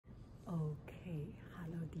Okay,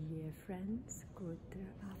 hello dear friends, good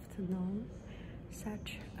afternoon.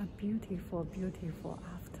 Such a beautiful, beautiful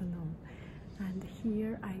afternoon. And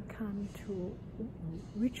here I come to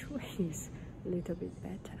which way is a little bit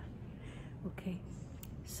better. Okay,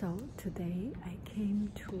 so today I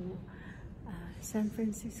came to San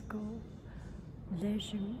Francisco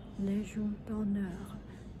Légion d'Honneur,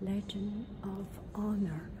 Legend of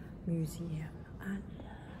Honor Museum, and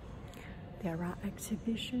there are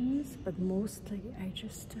exhibitions, but mostly I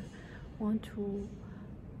just want to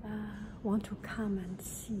come and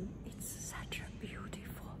see. It's such a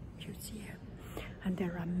beautiful museum, and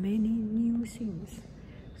there are many new things.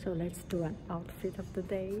 So let's do an outfit of the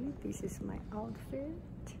day. This is my outfit.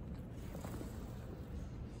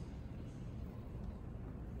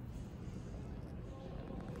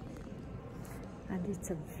 And it's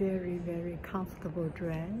a very, very comfortable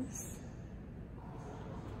dress.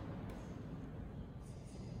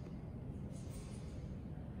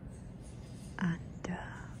 And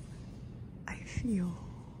I feel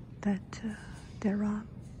that there are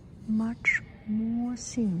much more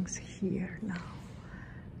things here now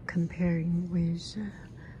comparing with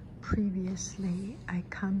previously. I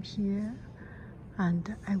come here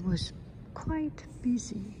and I was quite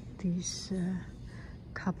busy these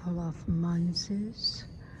couple of months,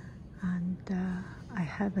 and I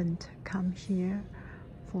haven't come here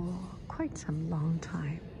for quite some long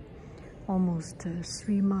time, almost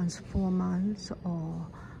 3 months, 4 months, or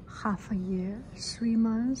half a year, 3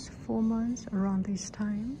 months, 4 months, around this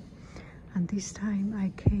time. And this time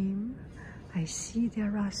I came, I see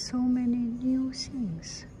there are so many new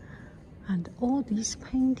things, and all these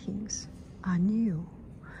paintings are new,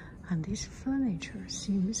 and this furniture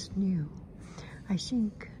seems new. I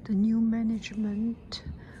think the new management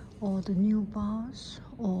or the new boss,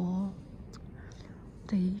 or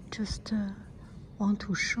they just want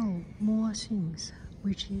to show more things,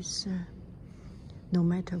 which is no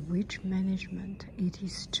matter which management, it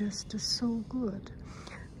is just so good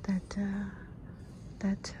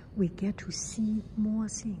that we get to see more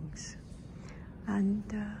things. And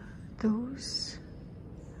those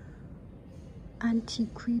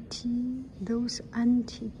antiquity, those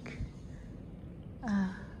antique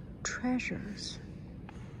treasures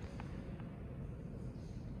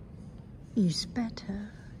is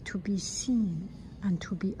better to be seen and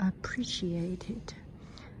to be appreciated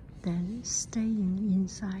than staying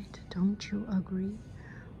inside. Don't you agree?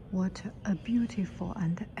 What a beautiful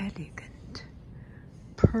and elegant,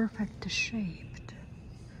 perfect shaped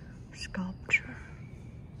sculpture.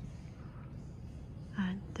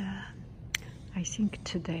 And I think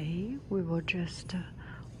today we will just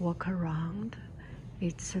walk around.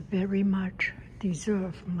 It's very much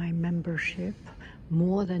deserve my membership,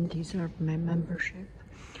 more than deserve my membership,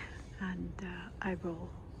 and I will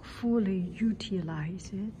fully utilize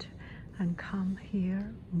it and come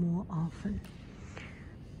here more often.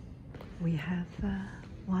 We have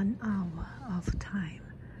 1 hour of time,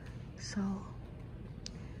 so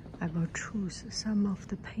I will choose some of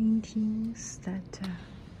the paintings that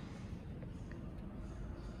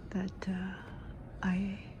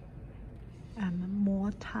I am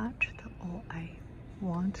more touched, or I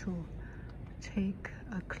want to take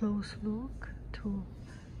a close look to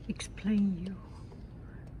explain you.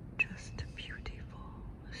 Just beautiful,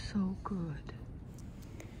 so good.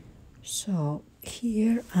 So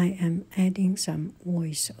here I am adding some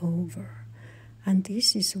voiceover, and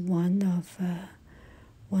this is one of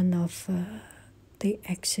the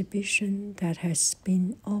exhibition that has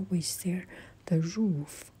been always there, the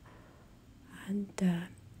roof. And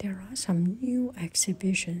there are some new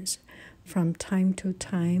exhibitions from time to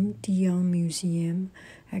time. DeYoung Museum,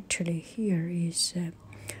 actually here is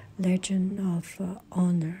Legend of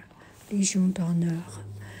Honor, Légion d'Honneur.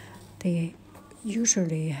 They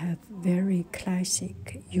usually have very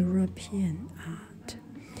classic European art,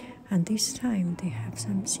 and this time they have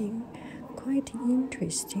something quite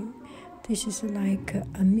interesting. This is like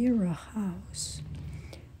a mirror house,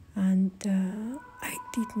 and I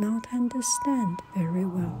did not understand very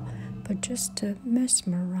well, but just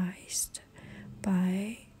mesmerized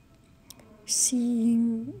by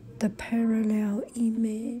seeing the parallel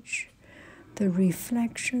image, the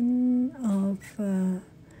reflection of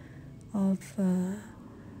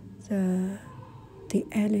the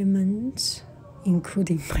elements,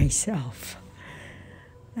 including myself.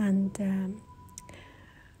 And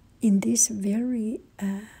in this very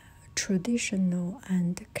traditional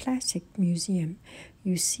and classic museum,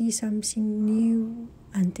 you see something new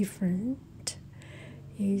and different.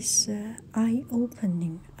 Is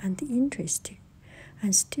eye-opening and interesting,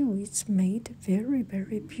 and still it's made very,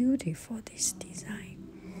 very beautiful, this design.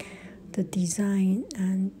 the design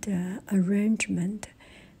and arrangement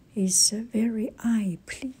is very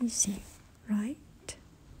eye-pleasing, right?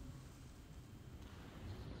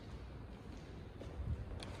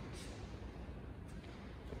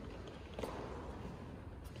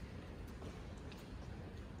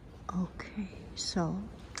 Okay, so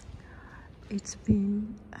it's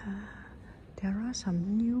been, there are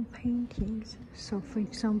some new paintings. So for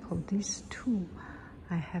example, these two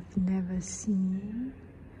I have never seen,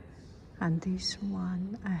 and this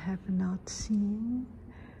one I have not seen.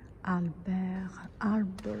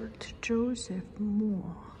 Albert Joseph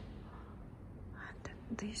Moore.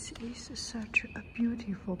 And this is such a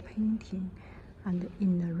beautiful painting, and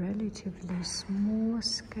in a relatively small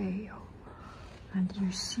scale. And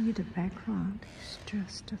you see the background is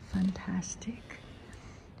just fantastic.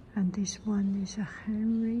 And this one is a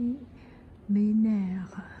Henry Maynard.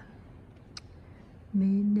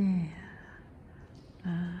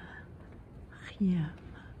 Here.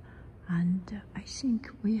 And I think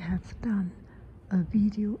we have done a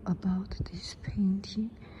video about this painting.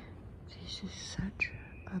 This is such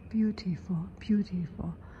a beautiful,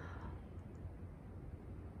 beautiful.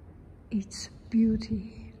 It's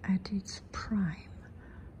beauty at its prime.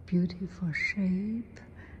 Beautiful shape,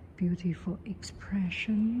 beautiful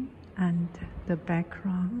expression, and the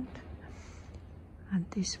background. And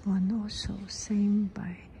this one also, same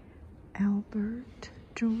by Albert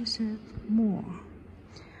Joseph Moore.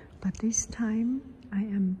 But this time I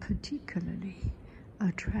am particularly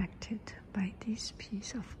attracted by this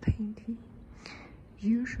piece of painting.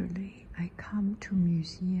 Usually I come to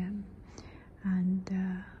museum and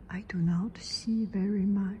I do not see very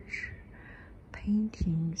much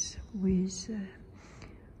paintings with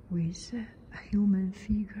a human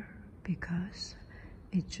figure, because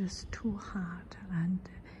it's just too hard and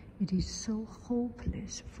it is so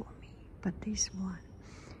hopeless for me. But this one,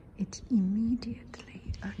 it immediately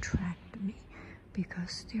attracted me,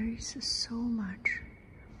 because there is so much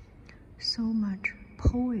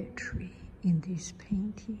poetry in this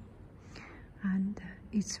painting, and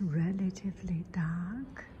it's relatively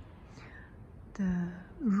dark. The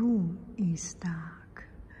room is dark,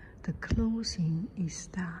 the clothing is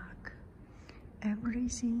dark,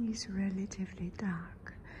 everything is relatively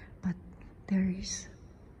dark, but there is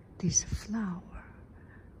this flower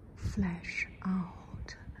flash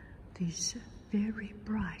out, this very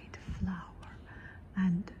bright flower,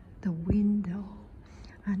 and the window,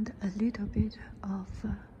 and a little bit of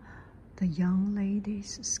the young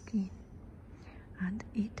lady's skin. And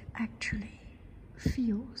it actually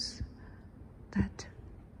feels that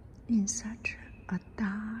in such a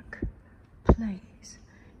dark place,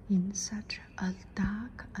 in such a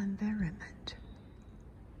dark environment,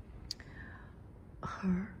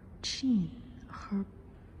 her chin, her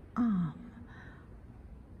arm,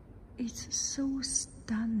 it's so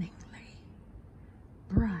stunningly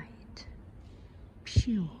bright,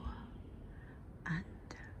 pure, and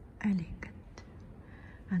elegant.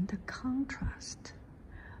 And the contrast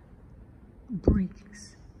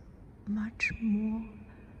brings much more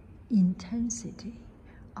intensity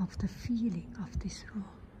of the feeling of this room.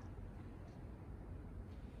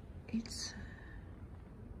 It's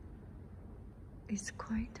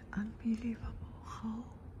quite unbelievable how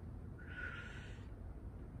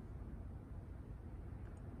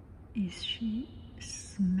is she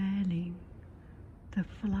smelling the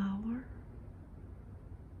flower?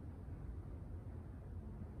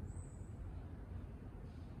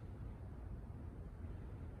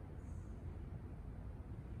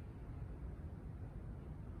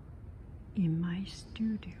 In my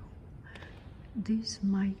studio, this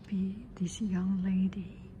might be this young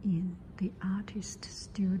lady in the artist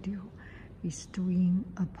studio is doing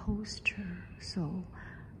a posture, so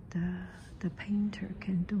the painter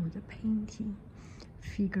can do the painting,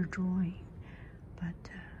 figure drawing, but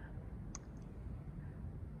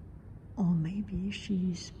or maybe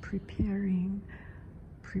she's preparing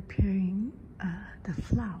the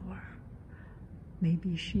flower.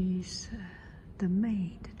 Maybe she's the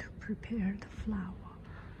maid to prepare the flower,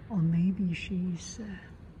 or maybe she's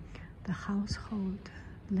the household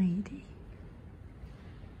lady.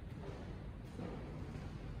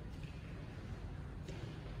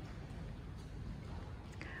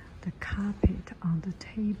 The carpet on the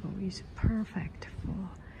table is perfect for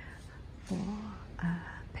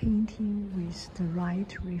painting with the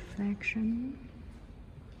right reflection.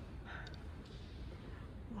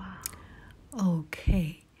 Wow.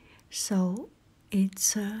 Okay, so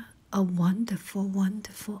it's a wonderful,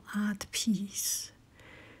 wonderful art piece.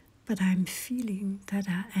 But I'm feeling that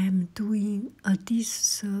I am doing a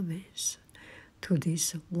disservice to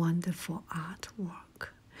this wonderful artwork,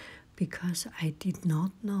 because I did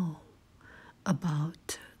not know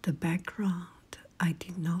about the background. I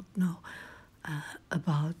did not know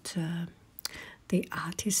about the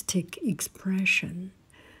artistic expression,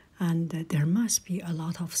 and there must be a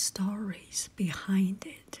lot of stories behind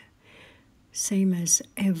it. Same as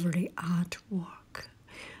every artwork,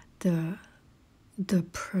 the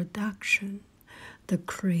production, the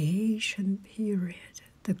creation period,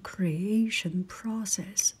 the creation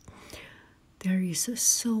process, there is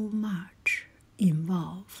so much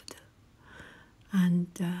involved. And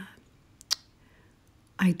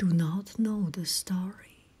I do not know the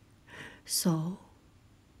story, so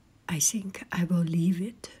I think I will leave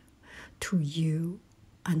it to you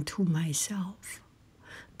and to myself,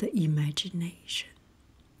 the imagination.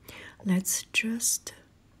 Let's just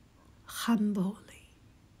humbly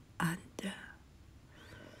and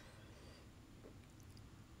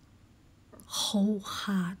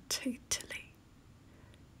wholeheartedly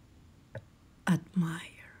admire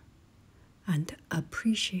and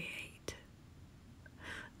appreciate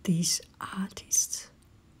these artists.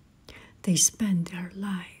 They spend their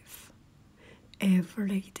life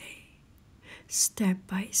every day, step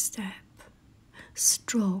by step,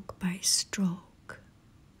 stroke by stroke,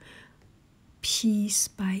 piece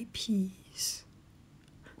by piece,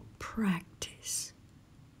 practice,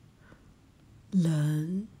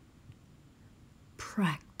 learn,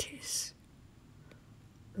 practice,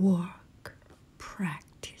 work,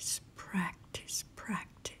 practice, practice,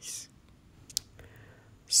 practice.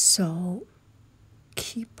 So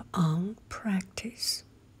keep on practice.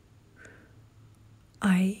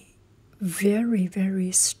 I very,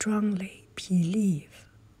 very strongly believe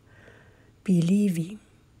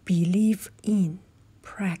in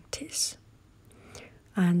practice,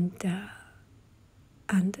 and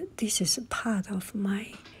this is part of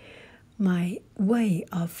my way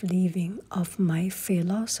of living, of my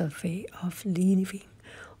philosophy of living,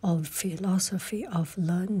 of philosophy of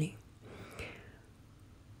learning.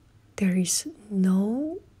 There is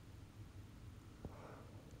no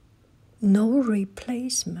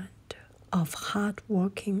replacement of hard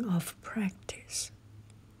working, of practice.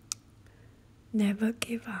 Never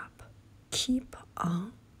give up. Keep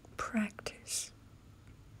on practice.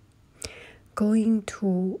 Going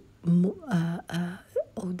to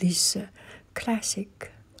this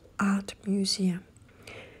classic art museum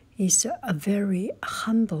is a very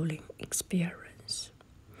humbling experience,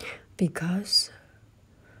 because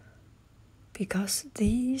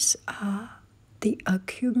these are the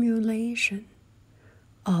accumulation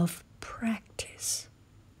of practice,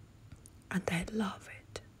 and I love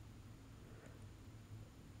it.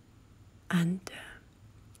 And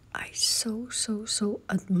I so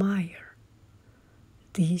admire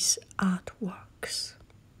these artworks.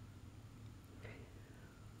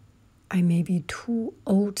 I may be too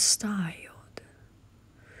old-styled,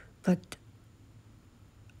 but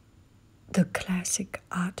the classic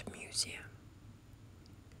art museum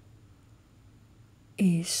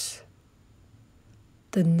is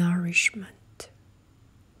the nourishment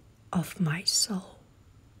of my soul,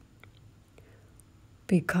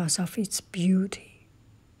 because of its beauty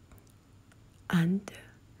and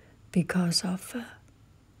because of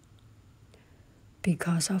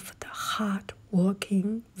the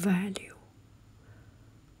hard-working value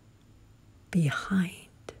behind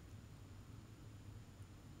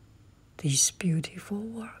these beautiful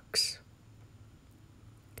works.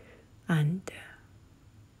 And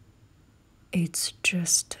it's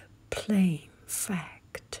just plain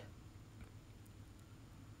fact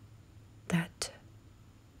that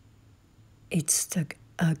it's the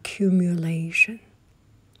accumulation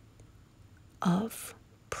of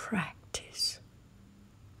practice,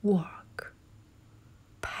 work,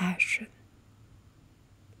 passion,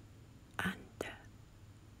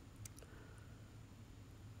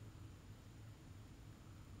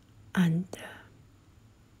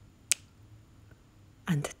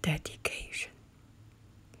 and dedication.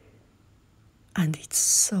 And it's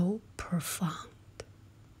so profound.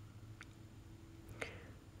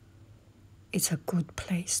 It's a good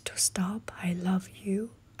place to stop. I love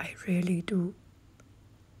you. I really do.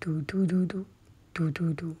 Do.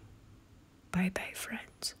 Bye-bye,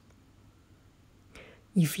 friends.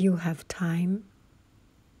 If you have time,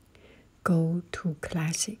 go to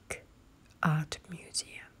classic art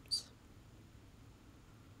museums.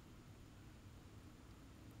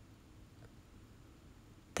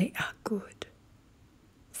 They are good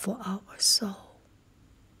for our soul.